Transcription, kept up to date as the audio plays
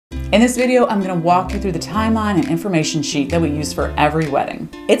In this video, I'm gonna walk you through the timeline and information sheet that we use for every wedding.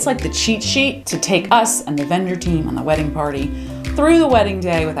 It's like the cheat sheet to take us and the vendor team on the wedding party through the wedding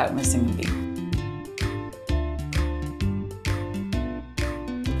day without missing a beat.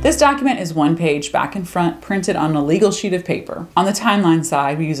 This document is one page back and front, printed on a legal sheet of paper. On the timeline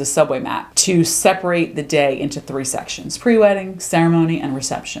side, we use a subway map to separate the day into 3 sections: pre-wedding, ceremony, and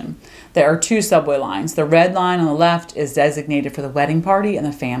reception. There are 2 subway lines. The red line on the left is designated for the wedding party and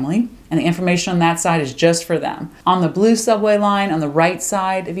the family, and the information on that side is just for them. On the blue subway line on the right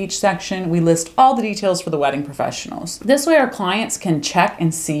side of each section, we list all the details for the wedding professionals. This way our clients can check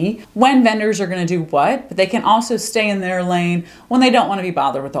and see when vendors are gonna do what, but they can also stay in their lane when they don't wanna be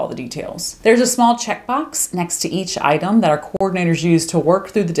bothered with all the details. There's a small checkbox next to each item that our coordinators use to work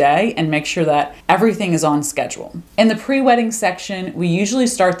through the day and make sure that everything is on schedule. In the pre-wedding section, we usually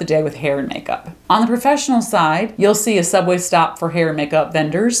start the day with hair and makeup. On the professional side, you'll see a subway stop for hair and makeup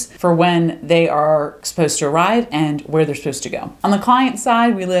vendors for when they are supposed to arrive and where they're supposed to go. On the client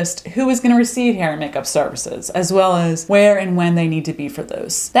side, we list who is going to receive hair and makeup services, as well as where and when they need to be for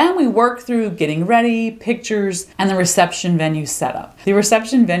those. Then we work through getting ready, pictures, and the reception venue setup. The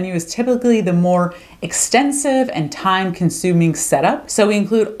reception venue is typically the more extensive and time-consuming setup, so we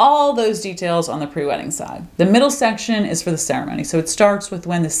include all those details on the pre-wedding side. The middle section is for the ceremony, so it starts with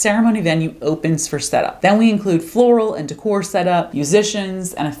when the ceremony venue opens for setup. Then we include floral and decor setup,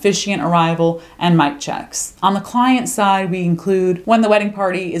 musicians, and officiant arrival, and mic checks. On the client side, we include when the wedding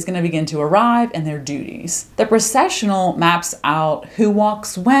party is going to begin to arrive and their duties. The processional maps out who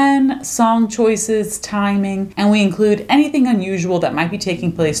walks when, song choices, timing, and we include anything unusual that might be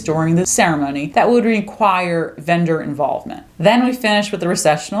taking place during the ceremony that would require vendor involvement. Then we finish with the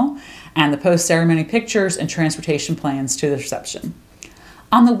recessional and the post-ceremony pictures and transportation plans to the reception.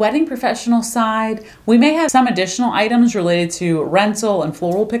 On the wedding professional side, we may have some additional items related to rental and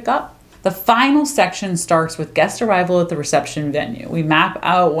floral pickup. The final section starts with guest arrival at the reception venue. We map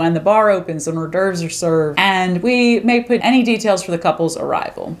out when the bar opens and hors d'oeuvres are served, and we may put any details for the couple's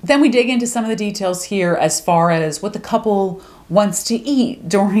arrival. Then we dig into some of the details here as far as what the couple wants to eat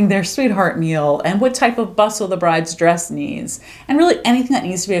during their sweetheart meal and what type of bustle the bride's dress needs, and really anything that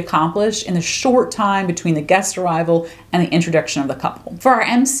needs to be accomplished in the short time between the guest arrival and the introduction of the couple. For our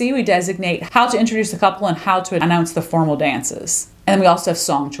MC, we designate how to introduce the couple and how to announce the formal dances. And then we also have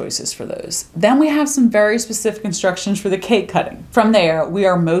song choices for those. Then we have some very specific instructions for the cake cutting. From there, we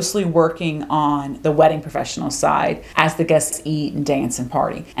are mostly working on the wedding professional side as the guests eat and dance and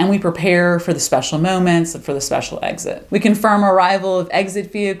party. And we prepare for the special moments and for the special exit. We confirm arrival of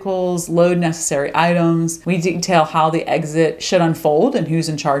exit vehicles, load necessary items. We detail how the exit should unfold and who's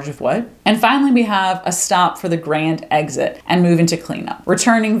in charge of what. And finally, we have a stop for the grand exit and move into cleanup.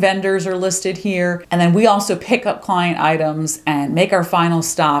 Returning vendors are listed here. And then we also pick up client items and make our final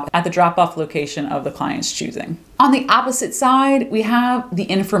stop at the drop-off location of the client's choosing. On the opposite side, we have the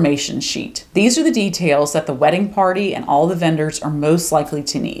information sheet. These are the details that the wedding party and all the vendors are most likely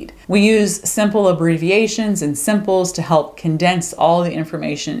to need. We use simple abbreviations and symbols to help condense all the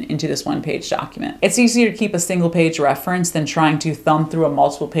information into this one-page document. It's easier to keep a single-page reference than trying to thumb through a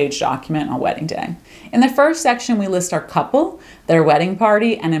multiple-page document on wedding day. In the first section, we list our couple, their wedding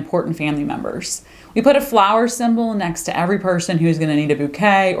party, and important family members. We put a flower symbol next to every person who's going to need a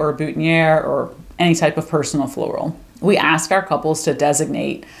bouquet or a boutonniere or any type of personal floral. We ask our couples to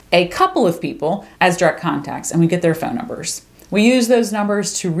designate a couple of people as direct contacts, and we get their phone numbers. We use those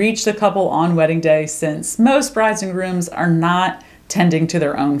numbers to reach the couple on wedding day, since most brides and grooms are not tending to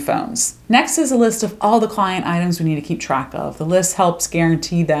their own phones. Next is a list of all the client items we need to keep track of. The list helps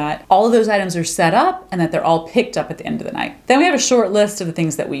guarantee that all of those items are set up and that they're all picked up at the end of the night. Then we have a short list of the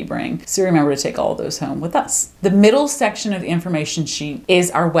things that we bring, so remember to take all of those home with us. The middle section of the information sheet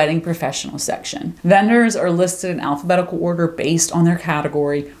is our wedding professional section. Vendors are listed in alphabetical order based on their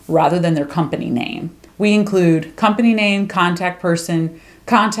category rather than their company name. We include company name, contact person,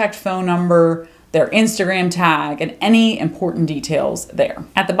 contact phone number, their Instagram tag, and any important details there.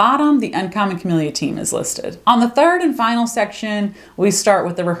 At the bottom, the Uncommon Camellia team is listed. On the third and final section, we start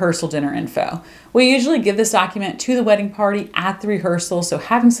with the rehearsal dinner info. We usually give this document to the wedding party at the rehearsal, so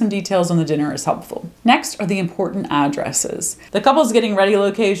having some details on the dinner is helpful. Next are the important addresses. The couple's getting ready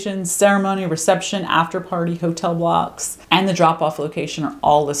locations, ceremony, reception, after party, hotel blocks, and the drop-off location are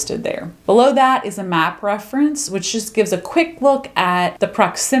all listed there. Below that is a map reference, which just gives a quick look at the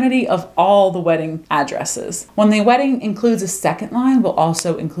proximity of all the wedding addresses. When the wedding includes a second line, we'll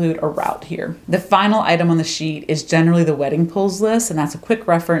also include a route here. The final item on the sheet is generally the wedding pulls list, and that's a quick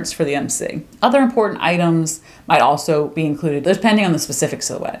reference for the MC. Other Other important items might also be included depending on the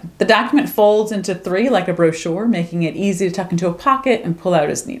specifics of the wedding. The document folds into 3 like a brochure, making it easy to tuck into a pocket and pull out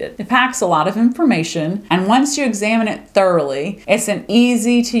as needed. It packs a lot of information, and once you examine it thoroughly, it's an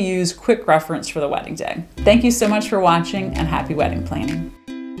easy to use quick reference for the wedding day. Thank you so much for watching, and happy wedding planning.